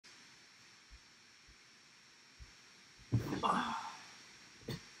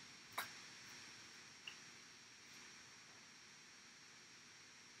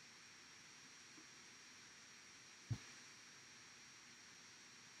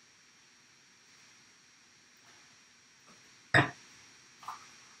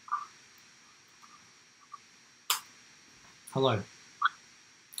Hello,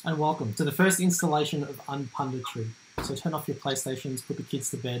 and welcome to the first installation of Unpunditry. So turn off your PlayStations, put the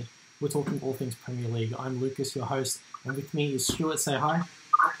kids to bed. We're talking all things Premier League. I'm Lucas, your host, and with me is Stuart. Say hi.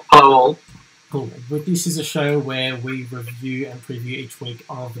 Hello all. Cool. This is a show where we review and preview each week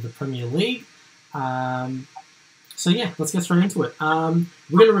of the Premier League. So yeah, let's get straight into it.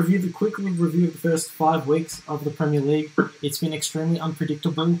 We're going to review the quick review of the first 5 weeks of the Premier League. It's been extremely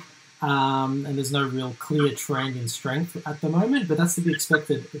unpredictable. And there's no real clear trend in strength at the moment, but that's to be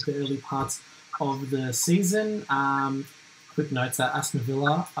expected at the early parts of the season. Quick notes that Aston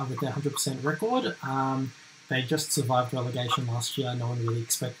Villa are with their 100% record. They just survived relegation last year. No one really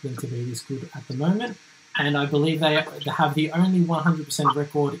expected them to be this good at the moment. And I believe they have the only 100%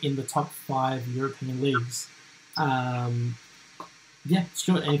 record in the top 5 European leagues. Yeah,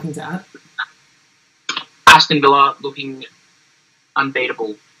 Stuart, anything to add? Aston Villa looking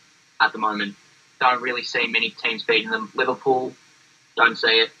unbeatable at the moment. Don't really see many teams beating them. Liverpool, don't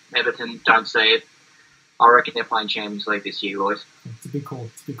see it. Everton, don't see it. I reckon they're playing Champions League this year, boys. It's a big call.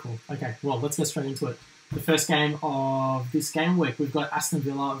 Okay, well, let's get straight into it. The first game of this game week, we've got Aston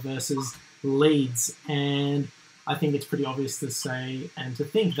Villa versus Leeds. And I think it's pretty obvious to say and to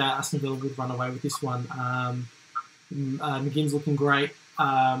think that Aston Villa would run away with this one. McGinn's looking great.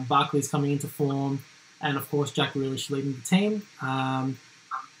 Barkley's coming into form. And, of course, Jack Grealish leading the team.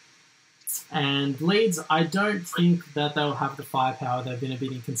 And Leeds, I don't think that they'll have the firepower. They've been a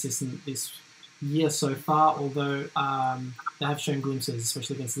bit inconsistent this year so far, although they have shown glimpses,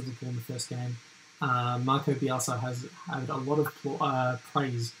 especially against Liverpool in the first game. Marco Bielsa has had a lot of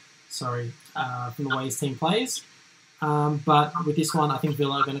praise from the way his team plays. But with this one, I think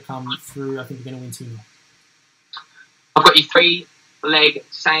Villa are going to come through. I think they're going to win 2-0. I've got your 3-leg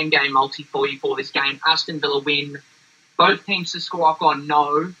same game multi for you for this game. Aston Villa win. Both teams to score. I've gone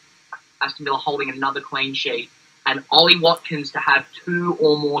no. Aston Villa holding another clean sheet, and Ollie Watkins to have 2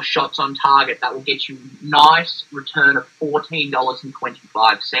 or more shots on target. That will get you a nice return of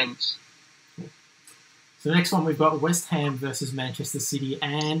 $14.25. So the next one, we've got West Ham versus Manchester City,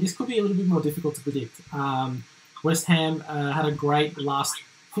 and this could be a little bit more difficult to predict. West Ham had a great last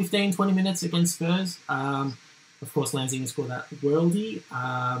 15-20 minutes against Spurs. Of course, Lanzini scored that worldie.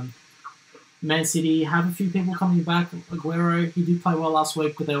 Man City have a few people coming back. Aguero, he did play well last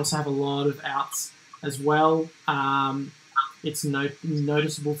week, but they also have a lot of outs as well. It's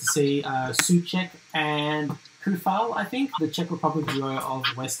noticeable to see Souček and Kufal, I think, the Czech Republic duo of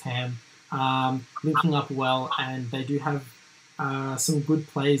West Ham, linking up well, and they do have some good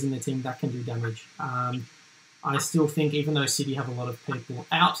players in the team that can do damage. I still think, even though City have a lot of people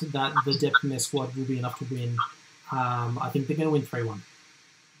out, that the depth in their squad will be enough to win. I think they're going to win 3-1.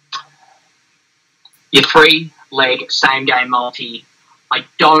 Your 3-leg same game multi. I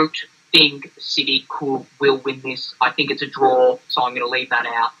don't think City will win this. I think it's a draw, so I'm going to leave that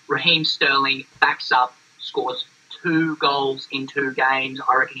out. Raheem Sterling backs up, scores 2 goals in 2 games.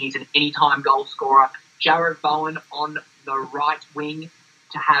 I reckon he's an anytime goal scorer. Jarrod Bowen on the right wing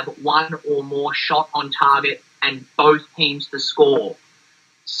to have 1 or more shot on target, and both teams to score.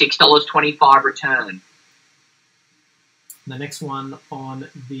 $6.25 return. The next one on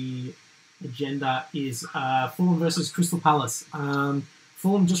the agenda is Fulham versus Crystal Palace.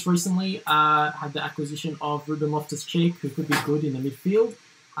 Fulham just recently had the acquisition of Ruben Loftus-Cheek, who could be good in the midfield.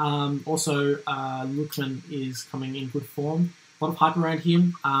 Also, Lookman is coming in good form. A lot of hype around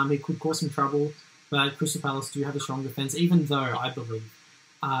him. He could cause some trouble, but Crystal Palace do have a strong defence, even though I believe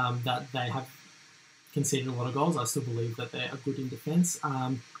that they have conceded a lot of goals. I still believe that they're good in defence.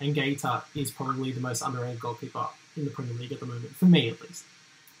 And Gaeta is probably the most underrated goalkeeper in the Premier League at the moment, for me at least.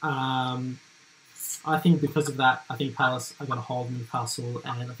 I think because of that, I think Palace are going to hold Newcastle,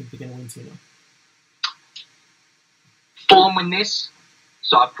 and I think they're going to win 2-0. Fulham win this,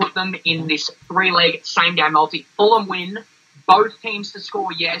 so I put them in this 3-leg same game multi. Fulham win, both teams to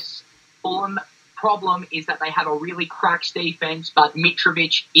score, yes. Fulham problem is that they have a really cracks defense, but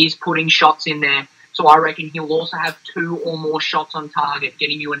Mitrovic is putting shots in there, so I reckon he'll also have 2 or more shots on target,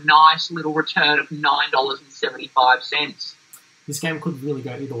 getting you a nice little return of $9.75. This game could really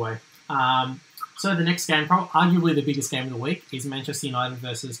go either way. So the next game, arguably the biggest game of the week, is Manchester United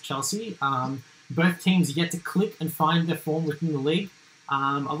versus Chelsea. Both teams yet to click and find their form within the league.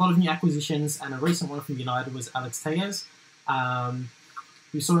 A lot of new acquisitions, and a recent one from United was Alex Telles.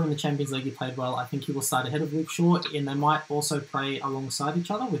 We saw him in the Champions League. He played well. I think he will start ahead of Luke Shaw, and they might also play alongside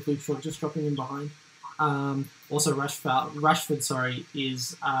each other, with Luke Shaw just dropping in behind. Also, Rashford,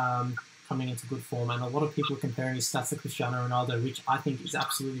 is coming into good form, and a lot of people are comparing his stats to Cristiano Ronaldo, which I think is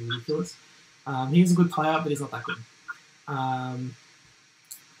absolutely ridiculous. He is a good player, but he's not that good.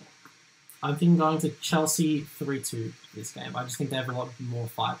 I'm thinking going to Chelsea 3-2 this game. I just think they have a lot more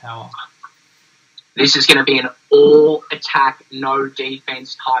firepower. This is going to be an all-attack,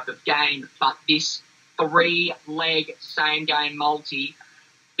 no-defense type of game, but this three-leg same-game multi,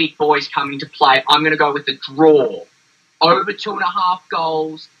 big boys coming to play. I'm going to go with the draw. Over 2.5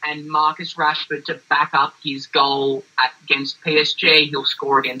 goals, and Marcus Rashford to back up his goal against PSG. He'll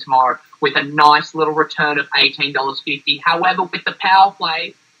score again tomorrow with a nice little return of $18.50. However, with the power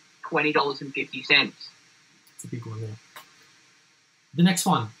play, $20.50. It's a big one there. The next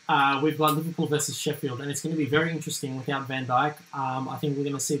one, we've got Liverpool versus Sheffield, and it's going to be very interesting without Van Dijk. I think we're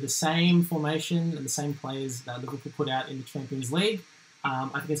going to see the same formation and the same players that Liverpool put out in the Champions League. I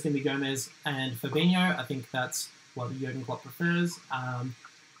think it's going to be Gomez and Fabinho. I think that's what Jurgen Klopp prefers.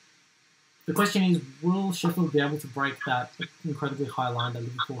 The question is, will Sheffield be able to break that incredibly high line that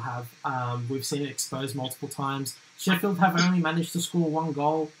Liverpool have? We've seen it exposed multiple times. Sheffield have only managed to score 1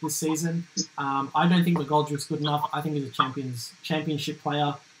 goal this season. I don't think McGoldrick's good enough. I think he's a championship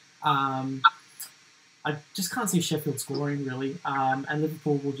player. I just can't see Sheffield scoring, really. And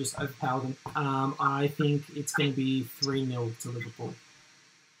Liverpool will just overpower them. I think it's going to be 3-0 to Liverpool.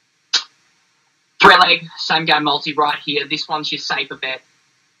 Three-leg, same-game multi right here. This one's your safer bet.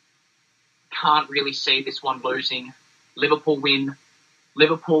 Can't really see this one losing. Liverpool win.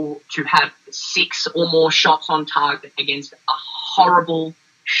 Liverpool to have 6 or more shots on target against a horrible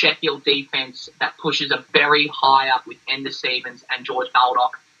Sheffield defence that pushes a very high up with Ender Stevens and George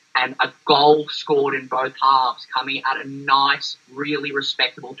Baldock, and a goal scored in both halves coming at a nice, really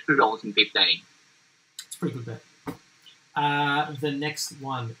respectable $2.15. It's a pretty good bet. The next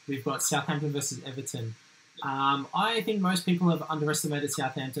one, we've got Southampton versus Everton. I think most people have underestimated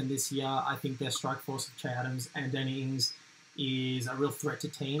Southampton this year. I think their strike force of Che Adams and Danny Ings is a real threat to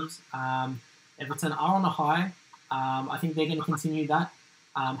teams. Everton are on a high. I think they're going to continue that.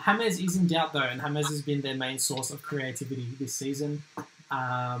 James is in doubt, though, and James has been their main source of creativity this season.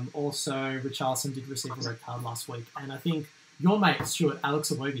 Also, Richarlison did receive a red card last week. And I think your mate, Stuart, Alex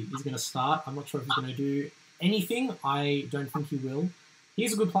Iwobi, is going to start. I'm not sure if he's going to do anything. I don't think he will.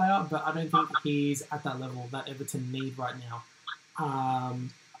 He's a good player, but I don't think he's at that level that Everton need right now.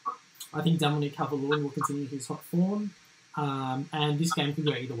 I think Dominic Calvert-Lewin will continue his hot form. And this game could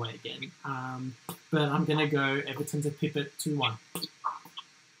go either way again. But I'm going to go Everton to pip it 2-1.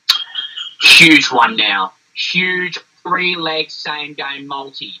 Huge one now. Huge 3-leg same-game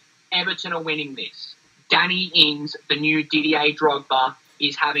multi. Everton are winning this. Danny Ings, the new Didier Drogba,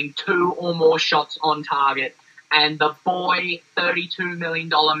 is having 2 or more shots on target. And the boy, $32 million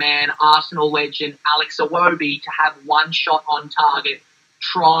man, Arsenal legend, Alex Iwobi, to have 1 shot on target,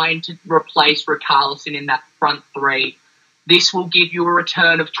 trying to replace Richarlison in that front 3. This will give you a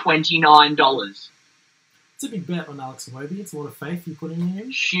return of $29. It's a big bet on Alex Iwobi. It's a lot of faith you put in him.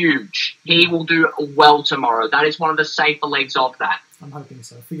 Huge. He will do well tomorrow. That is one of the safer legs of that. I'm hoping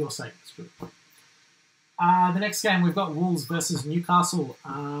so. For your sake, it's good. The next game, we've got Wolves versus Newcastle.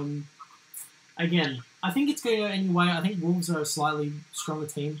 Again, I think it's going to go anyway. I think Wolves are a slightly stronger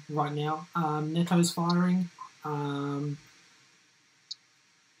team right now. Neto's firing.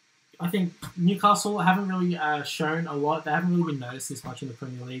 I think Newcastle haven't really shown a lot. They haven't really been noticed this much in the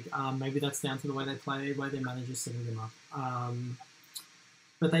Premier League. Maybe that's down to the way they play, the way their manager's setting them up.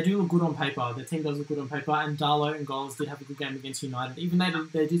 But they do look good on paper. Their team does look good on paper. And Darlow and goals did have a good game against United. Even though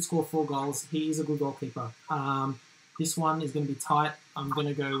they did score 4 goals, he is a good goalkeeper. This one is going to be tight. I'm going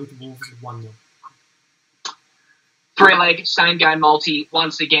to go with Wolves 1-0. 3-leg, same-game multi.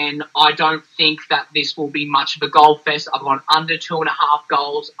 Once again, I don't think that this will be much of a goal fest. I've gone under 2.5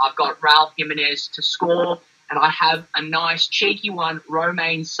 goals. I've got Raul Jimenez to score, and I have a nice cheeky one,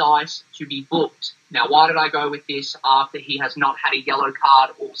 Romain Saiss, to be booked. Now, why did I go with this after he has not had a yellow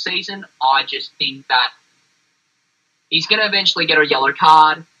card all season? I just think that he's going to eventually get a yellow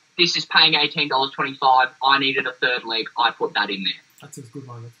card. This is paying $18.25. I needed a 3rd leg. I put that in there. That's a good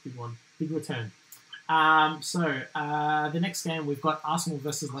one. That's a big one. Big return. The next game, we've got Arsenal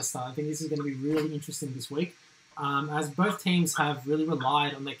versus Leicester. I think this is going to be really interesting this week, as both teams have really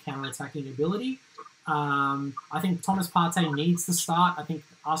relied on their counter-attacking ability. I think Thomas Partey needs to start. I think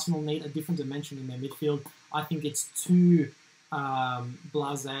Arsenal need a different dimension in their midfield. I think it's too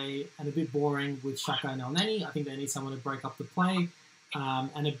blasé and a bit boring with Xhaka and Elneny. I think they need someone to break up the play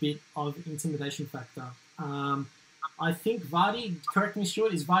and a bit of intimidation factor. I think Vardy, correct me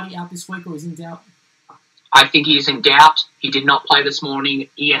Stuart, is Vardy out this week or is in doubt? I think he is in doubt. He did not play this morning.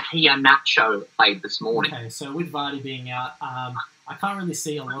 Iheanacho played this morning. Okay, so with Vardy being out, I can't really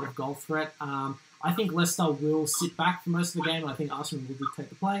see a lot of goal threat. I think Leicester will sit back for most of the game. I think Arsenal will dictate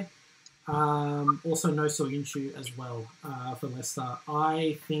the play. Also, no Soyuncu as well for Leicester.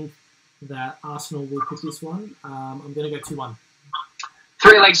 I think that Arsenal will put this one. I'm going to go 2-1.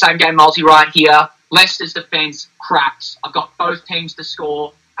 3-leg same game multi right here. Leicester's defence cracks. I've got both teams to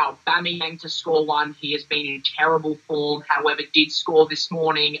score. Aubameyang to score one. He has been in terrible form. However, did score this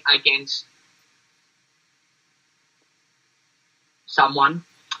morning against someone.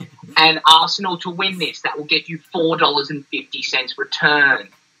 And Arsenal to win this. That will get you $4.50 return.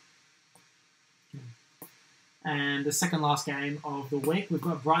 And the second last game of the week, we've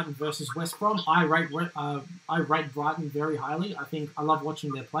got Brighton versus West Brom. I rate Brighton very highly. I love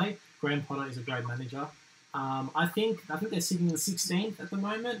watching their play. Graham Potter is a great manager. I think they're sitting in 16th at the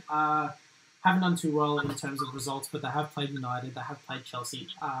moment. Haven't done too well in terms of results, but they have played United. They have played Chelsea.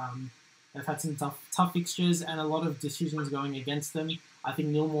 They've had some tough fixtures and a lot of decisions going against them. I think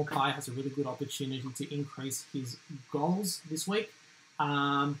Neil Maupay has a really good opportunity to increase his goals this week.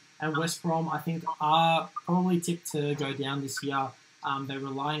 And West Brom, I think, are probably tipped to go down this year. They're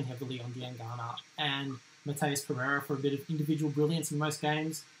relying heavily on Diangana and Mateus Pereira for a bit of individual brilliance in most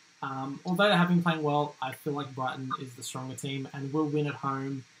games. Although they have been playing well, I feel like Brighton is the stronger team and will win at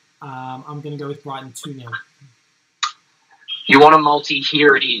home. I'm going to go with Brighton 2-0. You want a multi?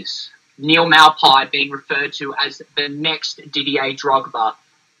 Here it is. Neil Maupay being referred to as the next Didier Drogba.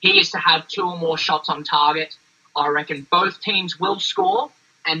 He is to have 2 or more shots on target. I reckon both teams will score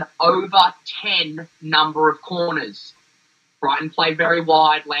an over 10 number of corners. Brighton play very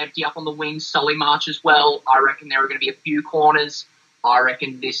wide, Lamptey up on the wings, Sully March as well. I reckon there are going to be a few corners. I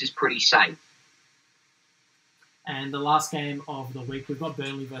reckon this is pretty safe. And the last game of the week, we've got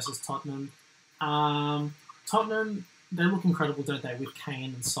Burnley versus Tottenham. Tottenham, they look incredible, don't they, with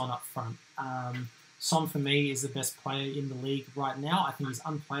Kane and Son up front. Son, for me, is the best player in the league right now. I think he's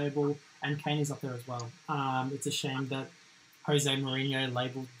unplayable, and Kane is up there as well. It's a shame that Jose Mourinho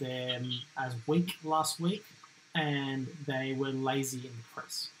labelled them as weak last week, and they were lazy in the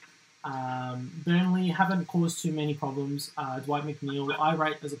press. Burnley haven't caused too many problems. Dwight McNeil, I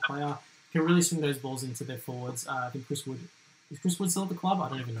rate as a player, can really swing those balls into their forwards. I think Chris Wood... Is Chris Wood still at the club? I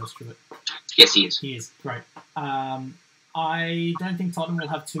don't even know, Stuart. Yes, he is. He is. Great. I don't think Tottenham will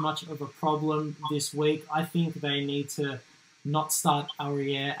have too much of a problem this week. I think they need to not start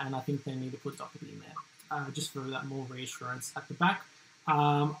Aurier, and I think they need to put Doherty in there, just for that more reassurance at the back.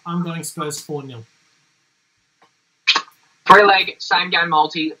 I'm going Spurs 4-0. 3-leg, same game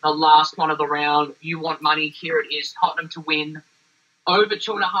multi, the last one of the round. You want money, here it is. Tottenham to win. Over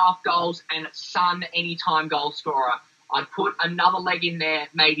 2.5 goals and Son anytime goal scorer. I'd put another leg in there,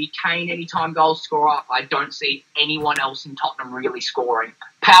 maybe Kane anytime goal scorer. I don't see anyone else in Tottenham really scoring.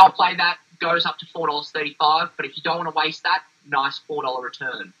 Power play that goes up to $4.35, but if you don't want to waste that, nice $4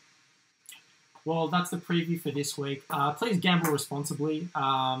 return. Well, that's the preview for this week. Please gamble responsibly.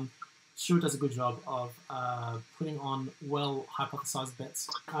 Stuart does a good job of putting on well-hypothesized bets.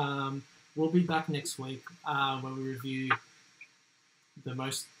 We'll be back next week when we review the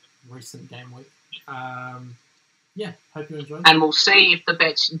most recent game week. Yeah, hope you enjoyed. And we'll see if the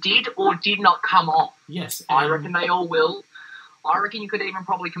bets did or did not come off. Yes. I reckon they all will. I reckon you could even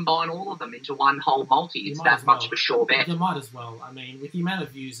probably combine all of them into one whole multi. It's that much of a sure bet. You might as well. I mean, with the amount of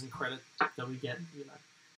views and credit that we get,